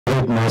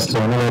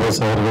Master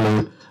Anal Arasu அவர்களை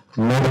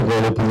மேடைக்கு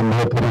அழைப்பது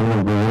மிகப்பெரிய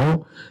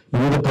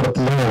இந்த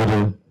படத்துல ஒரு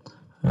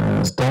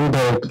ஸ்டண்ட்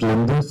டைரக்டர்ல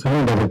இருந்து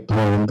ஃபிலிம்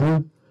டைரக்டரா வந்து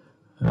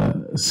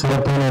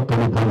சிறப்பான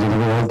பணி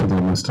புரிஞ்சதுக்கு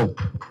வாழ்த்துக்கள் master.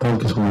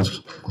 Thank you so much.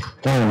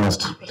 Thank you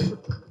master.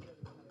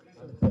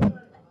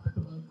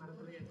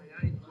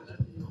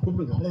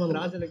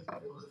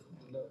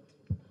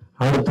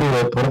 அடுத்து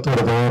படத்தோட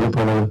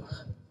தயாரிப்பாளர்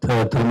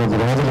திருமதி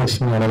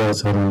ராஜலட்சுமி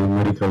அனலரசு அவர்களை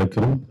மேடைக்கு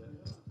அழைக்கிறோம்.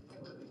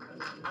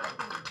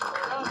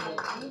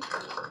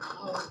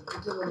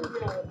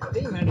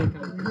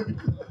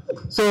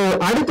 சோ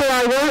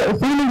அடுத்ததாக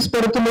ஃபீலிங்ஸ்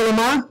படத்து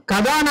மூலமா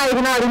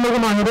கதாநாயகனா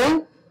அறிமுகமாகிற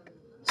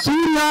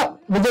சூர்யா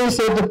விஜய்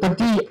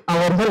சேதுபதி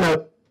அவர்கள்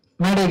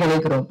மேடை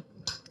கலைக்கிறோம்.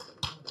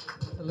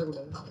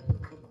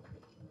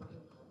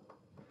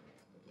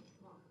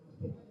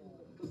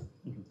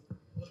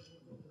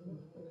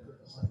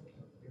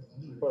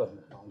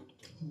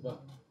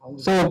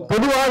 சோ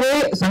பொதுவாகவே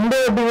சண்டே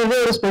அப்படிங்கிறது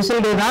ஒரு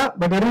ஸ்பெஷல் டே தான்.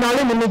 பட்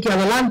இருந்தாலும் இன்னைக்கு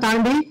அதெல்லாம்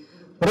தாண்டி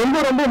ரொம்ப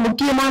ரொம்ப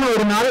முக்கியமான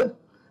ஒரு நாள்.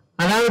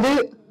 அதாவது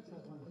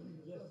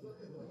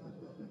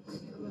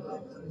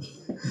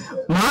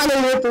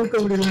மாலையே தூக்க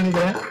முடியல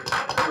நினைக்கிறேன்.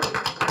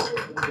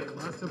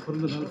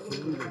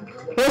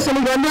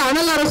 வந்து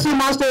அனலரசு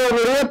மாஸ்டர்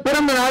அவருடைய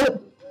பிறந்த நாள்.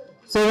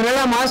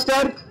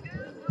 மாஸ்டர்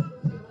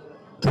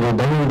திரு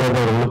டவுன் பாபா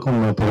அவர்களுக்கும்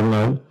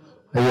பிறந்தநாள்.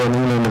 ஐயா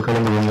நீங்களும் ஒன்று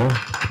கலந்துக்கோங்க.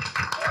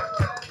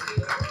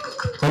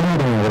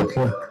 கலந்துடுங்க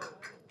அவருக்கு.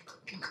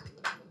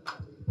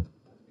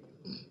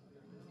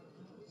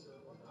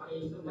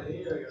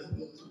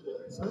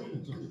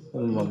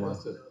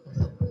 மாஸ்டர்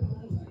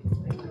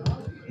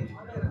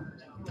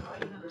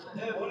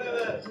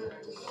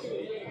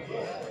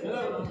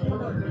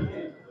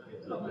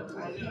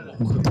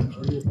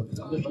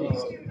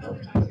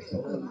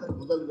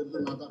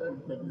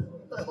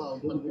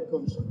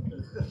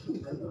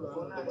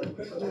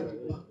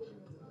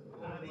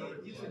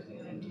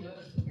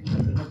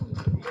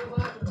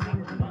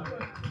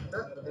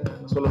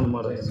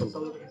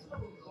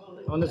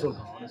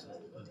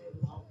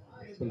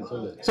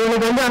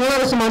சொல்லுங்க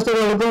அனலரசு மாஸ்டர்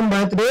அவருக்கும்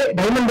பர்த்டே,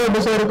 டைமண்ட் பாபு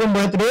சாருக்கும்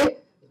பர்த்டே.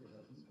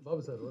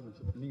 பாபு சார்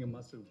நீங்க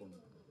மாஸ்டருக்கு போங்க.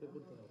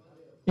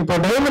 இப்போ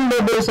டைமண்ட்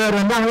பாபு சார்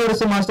வந்து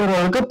அனலரசு மாஸ்டர்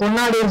அவருக்கு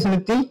பொன்னாடியை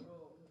செலுத்தி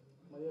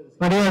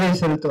மரியாதை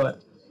செலுத்துவார்.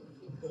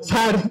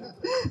 சார்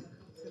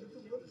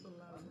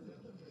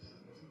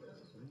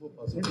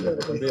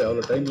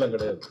அவ்வளவு டைம்லாம்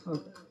கிடையாது.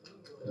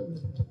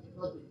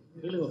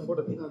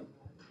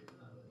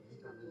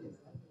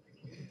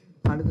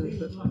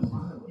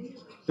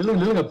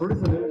 இல்லைங்க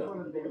ப்ரொடியூசர்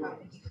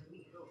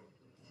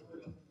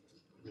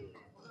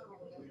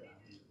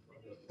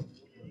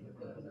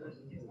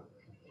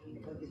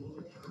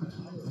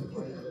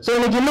சோ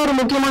இன்னைக்கு இன்னொரு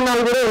முக்கியமான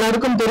நாள் கூட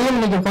எல்லாருக்கும் தெரியும்.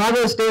 இன்னைக்கு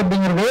ஃபாதர்ஸ் டே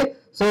அப்படிங்கிறது.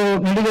 சோ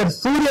நடிகர்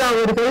சூர்யா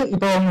அவர்கள்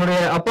இப்போ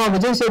அவங்களுடைய அப்பா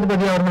விஜய்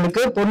சேதுபதி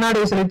அவர்களுக்கு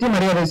பொன்னாடை செலுத்தி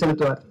மரியாதை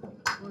செலுத்துவார்.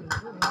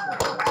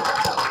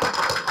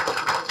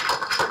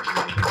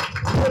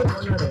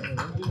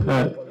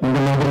 இந்த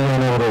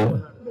மாதிரியான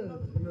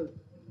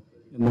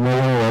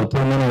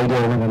அற்புதமான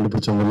ஐடியாவை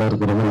கண்டுபிடிச்சவங்க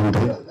எல்லாருக்கும் ரொம்ப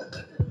நன்றி.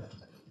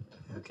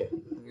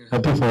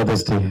 ஹாப்பி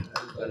ஃபாதர்ஸ் டே.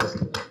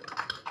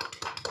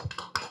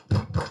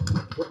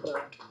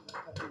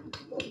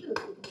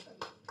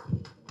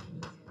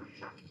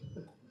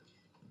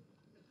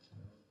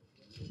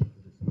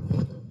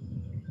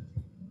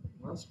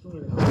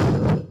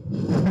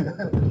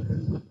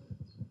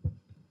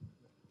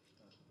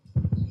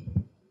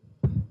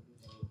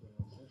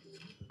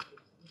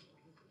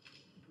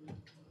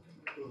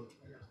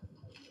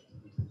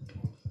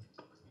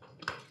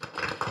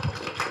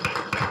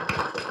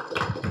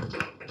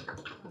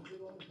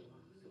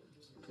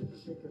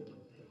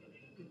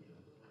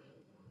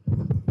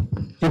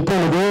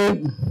 இப்பொழுது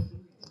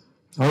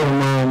அவர்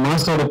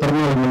மாஸ்டரோட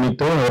பிறந்தநாள்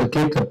முன்னிட்டு அவர்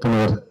கேக் கட்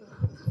பண்ணுவார்.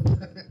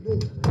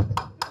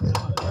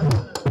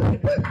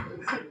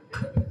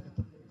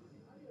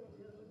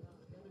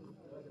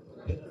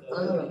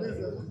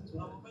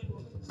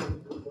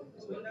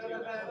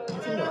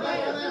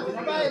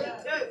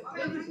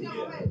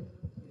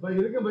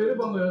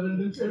 இருப்பாங்க 2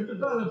 நிமிஷம்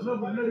எடுத்துட்டா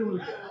பின்னாடி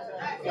உங்களுக்கு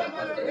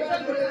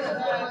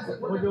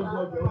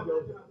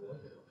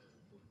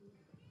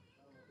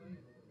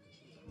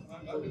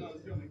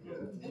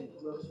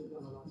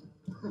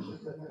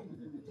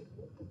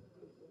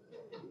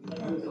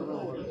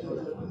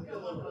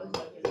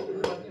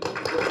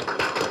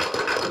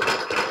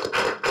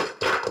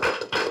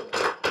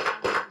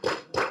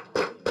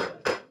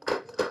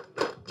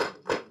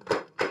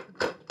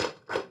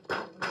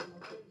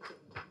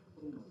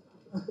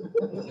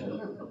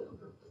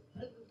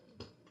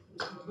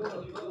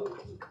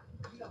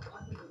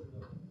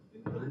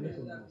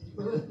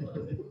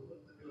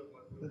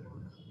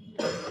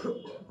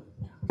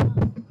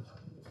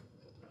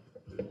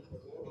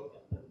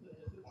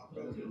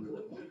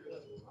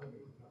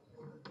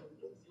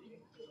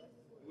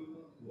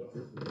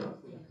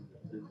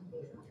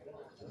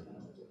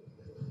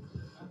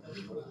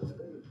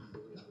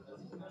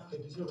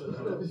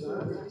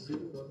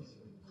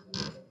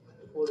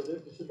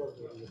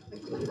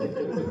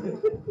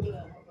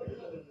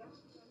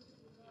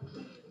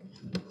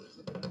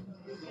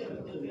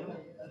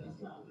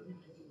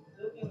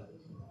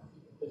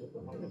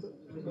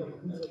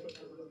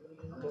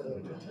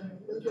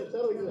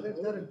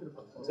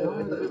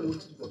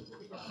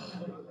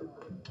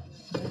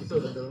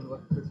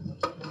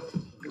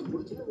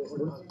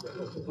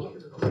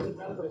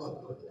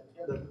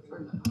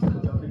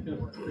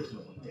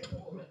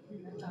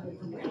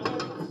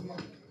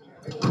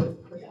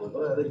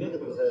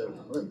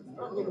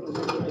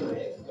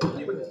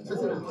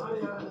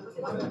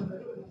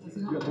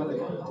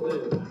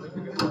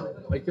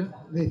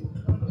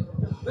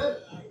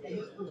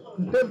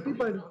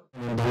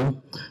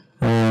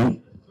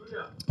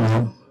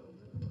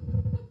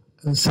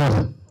சார்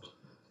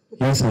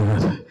ஏன் சார்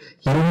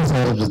என்ன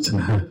சார்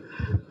பிரச்சனை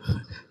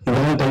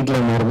இதெல்லாம்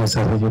டைட்டில் மாறுமா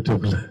சார்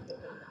யூடியூப்ல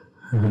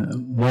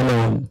மேலே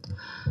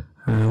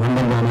வந்த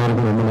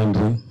அனைவருக்கும் ரொம்ப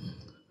நன்றி.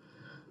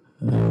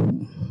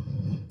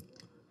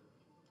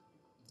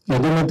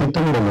 எதுவுமே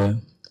திட்டமிடலை,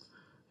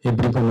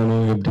 எப்படி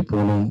பண்ணணும் எப்படி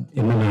போகணும்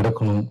என்ன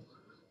நடக்கணும்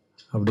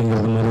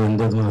அப்படிங்கிறது மாதிரி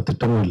எந்த விதமான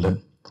திட்டமும் இல்லை.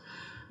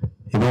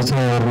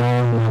 ஏதாச்சும் ஒரு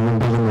நாள் நான்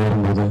மும்பையிலேருந்து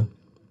வரும்போது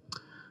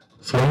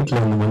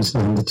ஃப்ளைட்டில் அந்த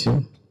மனுஷன் இருந்துச்சு.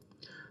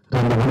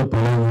 2 பேரும்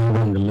பல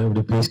ஞாபகங்களில்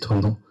இப்படி பேசிட்டு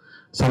வந்தோம்.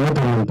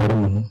 சமத்தமிழ்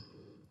படம் பண்ணோம்.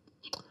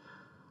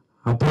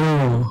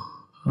 அப்புறம்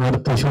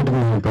அடுத்த ஷூட்டிங்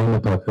என் பையனை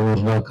பார்க்க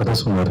ஒரு நாள் கதை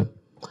சொன்னார்.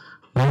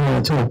 நான்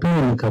நினச்சேன் எப்பயும்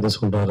எனக்கு கதை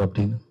சொல்கிறார்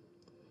அப்படின்னு.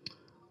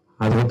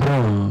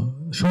 அதுக்கப்புறம்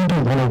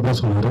ஷூட்டிங் போனப்போ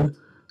சொன்னார்,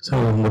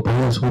 சார் உங்கள்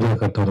பையன் சூர்யா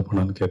கரெக்டாக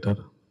இருப்பானான்னு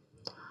கேட்டார்.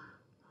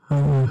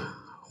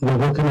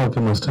 உங்களுக்கு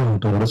ஓகே மாஸ்டர்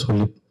அவன்கிட்ட கூட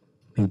சொல்லி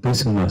நீங்கள்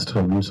பேசுங்க மாஸ்டர்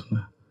அப்படின்னு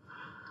சொன்னேன்.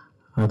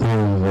 அது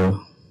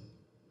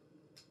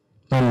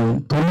நான்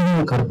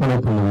தொழிலும் கற்பனை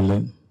பண்ணவில்லை.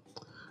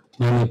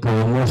 நான் இப்போ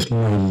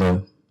எமோஷ்னலாக இல்லை.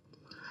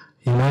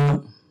 ஏன்னா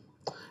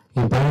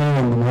என் பையன்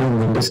இந்த மாதிரி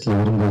இந்த இண்டஸ்ட்ரியில்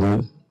வரும்போது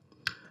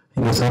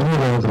இங்கே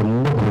சர்வைவ் ஆகிறது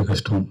ரொம்ப பெரிய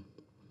கஷ்டம்.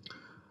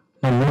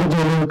 நான் முடிஞ்ச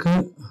அளவுக்கு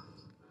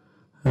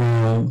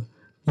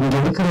இங்கே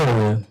இருக்கிற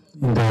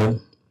இந்த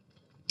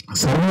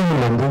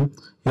சர்வைவல் வந்து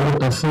எவ்வளோ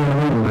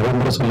டஃப்பானது நிறைய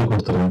முறை சொல்லி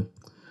கொடுத்துருவேன்.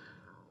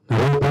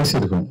 நிறைய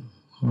பேசியிருக்கோம்,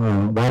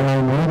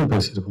 வாழ்நாள் முழுவதும்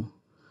பேசியிருக்கோம்.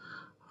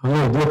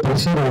 ஆனால் இவ்வளோ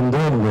ப்ரெஷரை வந்து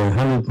அவங்க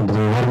ஹேண்டில்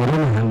பண்ணுறது வேறு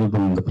முறையில் நான் ஹேண்டில்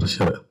பண்ண இந்த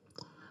ப்ரெஷரை.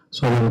 ஸோ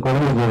அது என்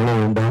குழந்தைக்கு எவ்வளோ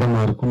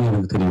தாரமாக இருக்கும்னு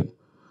எனக்கு தெரியும்.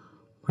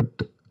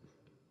 பட்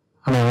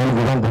ஆனால்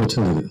அவனுக்கு தான்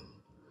பிடிச்சிருந்தது.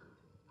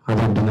 அது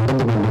இப்படி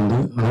நடந்து கொண்டு வந்து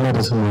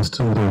அருணாரசன்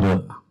மாஸ்டருங்கிற ஒரு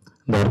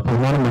இந்த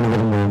அற்புதமான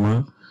மனிதர் மூலமாக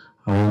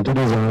அவன்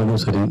இன்ட்ரடியூஸ்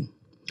ஆனதும் சரி,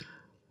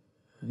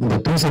 இந்த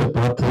டீச்சரை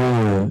பார்த்து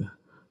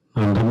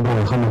நான் ரொம்ப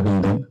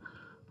அகமகிழ்ந்தேன்.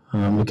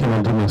 மிக்க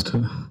நன்றி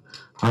மாஸ்டர்.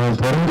 அவன்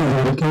பிறந்தது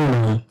வரைக்கும்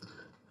நான்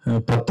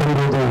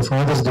 19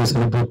 ஃபாதர்ஸ் டே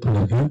செலிப்ரேட்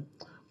பண்ணியிருக்கேன்.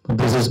 But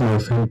this is my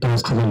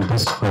fantastic and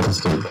best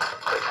fathers டே.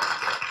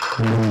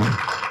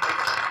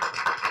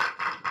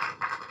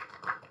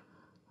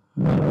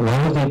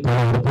 வாழ்க்கை பல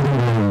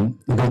அற்புதங்களை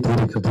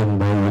நிகழ்த்தியிருக்கிறது என்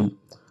வாழ்வில்.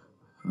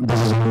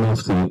 This is one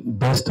of the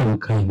best and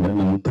kind.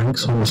 And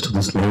thanks so much to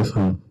this life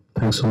and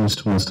thanks so much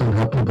to master.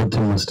 Happy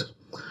birthday master.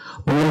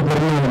 உங்களை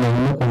பிறந்த நான்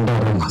இன்னும்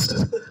கொண்டாடுறேன்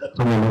master.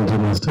 ரொம்ப நன்றி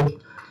மாஸ்டர்,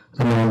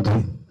 ரொம்ப நன்றி.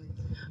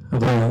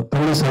 அப்புறம்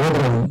தம்பி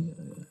சகோதரன்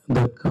இந்த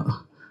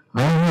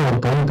அழகாக ஒரு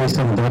பையன்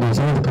பேசிட்டாங்க. தாடி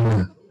செய்து பண்ண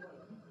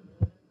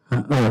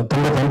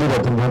தம்பி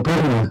தம்பி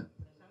பேருங்க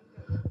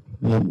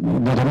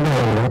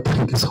ரொம்ப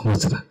தேங்க்யூ ஸோ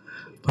மச்.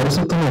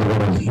 பரிசுத்தமாக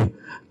இருக்கிற நீங்கள்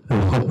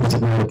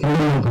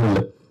கேள்வியும் பண்ணல,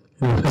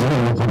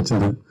 எனக்கு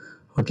பிடிச்சது.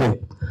 Okay,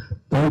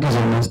 thank you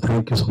so much,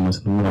 thank you so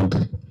much, ரொம்ப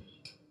நன்றி.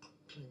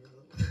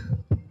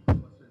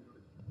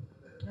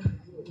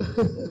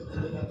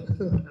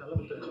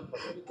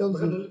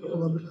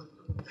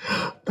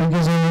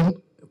 தேங்க்யூ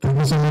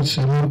ஸோ மச்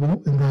எல்லாருக்கும்.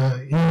 இந்த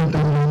ஈவெண்ட்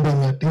டைமில் வந்து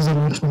இந்த டீசர்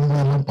லான்ச்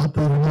பண்ணும்போது எல்லாம்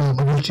பார்த்தது ரொம்ப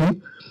மகிழ்ச்சி.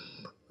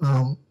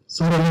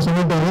 சார் எல்லாம்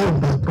சொல்லிட்டாங்க,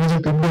 இந்த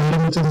ப்ராஜெக்ட் எப்படி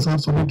ஆரம்பிச்சது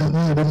சார் சொல்லிட்டாங்க.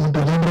 இதை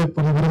மட்டும் எலாபரேட்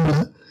பண்ண விரும்பல.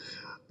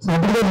 ஸோ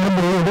அப்படிதான்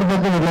நடந்தது,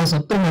 எதிர்பார்க்க எல்லா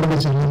சட்டம்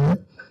நடந்துச்சு எல்லாமே.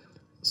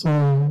 ஸோ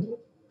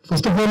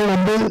ஃபர்ஸ்ட் ஆஃப் ஆல்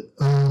வந்து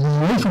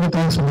ஒய்ஃபுக்கு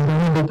தேங்க்ஸ்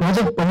சொல்லிடுறேன். இந்த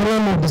ப்ராஜெக்ட்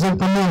பண்ணலாம்னு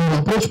டிசைட் பண்ணி அவங்க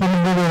அப்ரோச்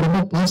பண்ணும்போது ரொம்ப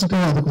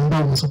பாசிட்டிவாக அதுக்கு வந்து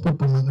அவங்க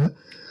சப்போர்ட் பண்ணாங்க.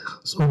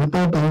 ஸோ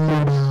வித்தவுட்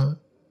அவங்களோட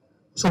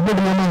சப்போர்ட்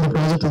இல்லாமல் அந்த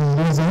ப்ராஜெக்ட்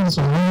ரிலீஸ் ஆகும்.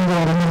 ஸோ அவங்க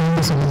ரொம்ப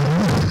நன்றி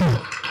சொல்லிடுறேன்.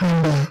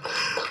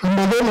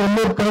 அண்ட் அதே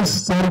இன்னொரு தேங்க்ஸ்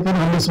சாருக்கு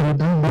நன்றி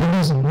சொல்லிட்டேன்,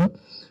 மறுபடியும் சொல்கிறேன்.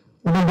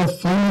 One of the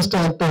finest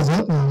actors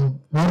sir. நான்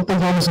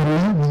வார்த்தைக்காக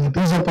சொல்லுவேன், நீங்கள்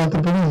டீசர்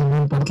பார்த்துருப்பீங்க,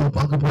 நீங்கள் படத்தில்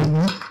பார்க்க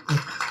போறீங்க.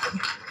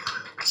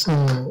 ஸோ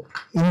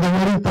இந்த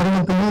மாதிரி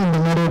தருணத்தையும் இந்த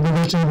மாதிரி ஒரு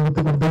நிகழ்ச்சியை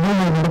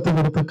நடத்தி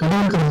கொடுத்த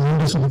கடவுளுக்கு நான்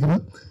நன்றி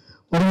சொல்லிக்கிறேன்.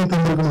 வருகை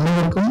தந்திருக்கும்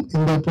அனைவருக்கும்,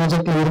 இந்த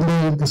ப்ராஜெக்ட்ல இருந்து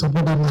எனக்கு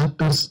சப்போர்ட் ஆன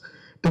ஆக்டர்ஸ்,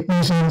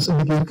 டெக்னீஷியன்ஸ்,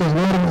 இன்னைக்கு இருக்க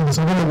எல்லாரும் இந்த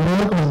சபையில்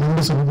எல்லாருக்கும் நான்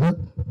நன்றி சொல்லிக்கிறேன்.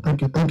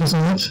 Thank you, thank you so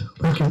much,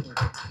 thank you.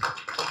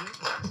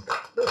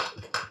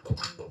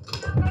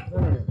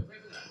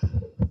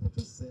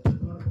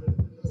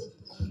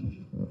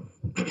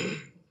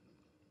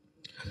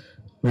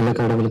 மேலே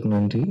கடவுளுக்கு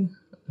நன்றி,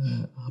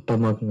 அப்பா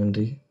அம்மாவுக்கு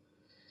நன்றி,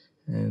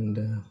 அண்ட்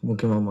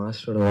முக்கியமாக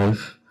மாஸ்டரோட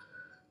ஒய்ஃப்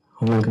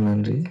அவங்களுக்கு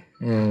நன்றி,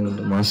 அண்ட்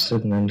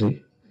மாஸ்டருக்கு நன்றி,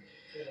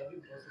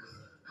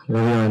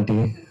 ரவி ஆண்டி.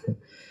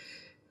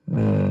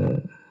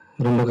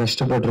 ரொம்ப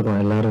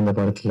கஷ்டப்பட்டிருக்கோம் எல்லாரும் இந்த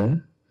படத்தில்.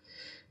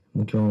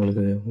 முக்கியமாக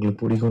உங்களுக்கு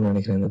பிடிக்கும்னு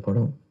நினைக்கிறேன் இந்த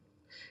படம்.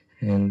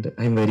 And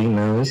I am very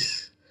nervous,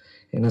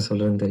 என்ன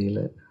சொல்கிறேன்னு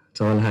தெரியல.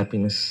 It's all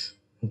happiness,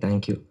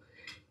 thank you.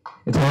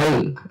 It's all,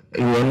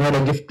 இது என்னோட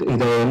கிஃப்ட்.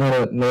 இதை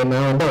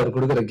நான் வந்து அவர்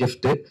கொடுக்குற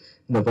கிஃப்ட்டு.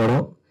 இந்த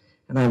படம்.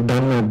 And I've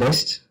done my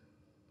best.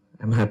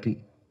 I'm happy.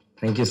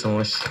 Thank you so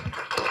much.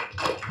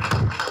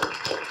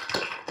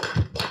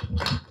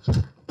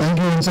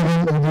 Thank you once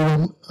again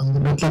everyone அந்த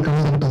நெட்டில்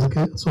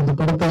கலந்துக்கிட்டதுக்கு. ஸோ இந்த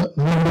படத்தை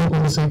நல்லபடியாக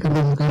கொண்டு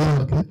சேர்க்கறது உங்கள் கையில்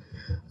இருக்கு.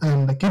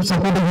 And keep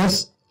supporting us.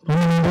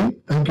 ரொம்ப நன்றி.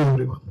 Thank you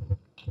everyone.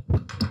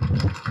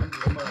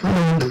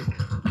 நன்றி.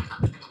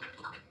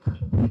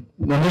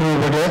 நன்றி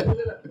நண்பர்களே.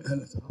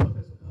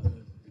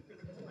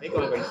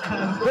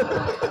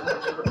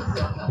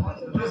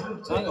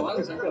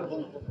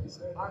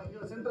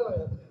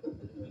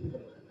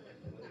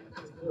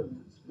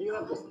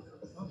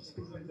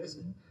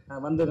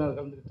 வந்து நான்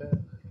கலந்துக்கிட்டேன்.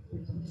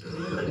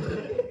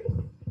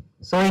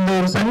 சோ இந்த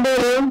ஒரு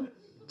சண்டேலையும்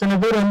சில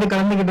பேர் வந்து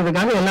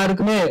கலந்துக்கிட்டதுக்காக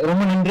எல்லாருக்குமே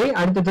ரொம்ப நன்றி.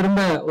 அடுத்து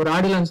திரும்ப ஒரு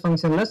ஆடியோ லான்ச்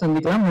ஃபங்க்ஷன்ல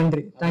சந்திக்கலாம்.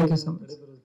 நன்றி. Thank you so much.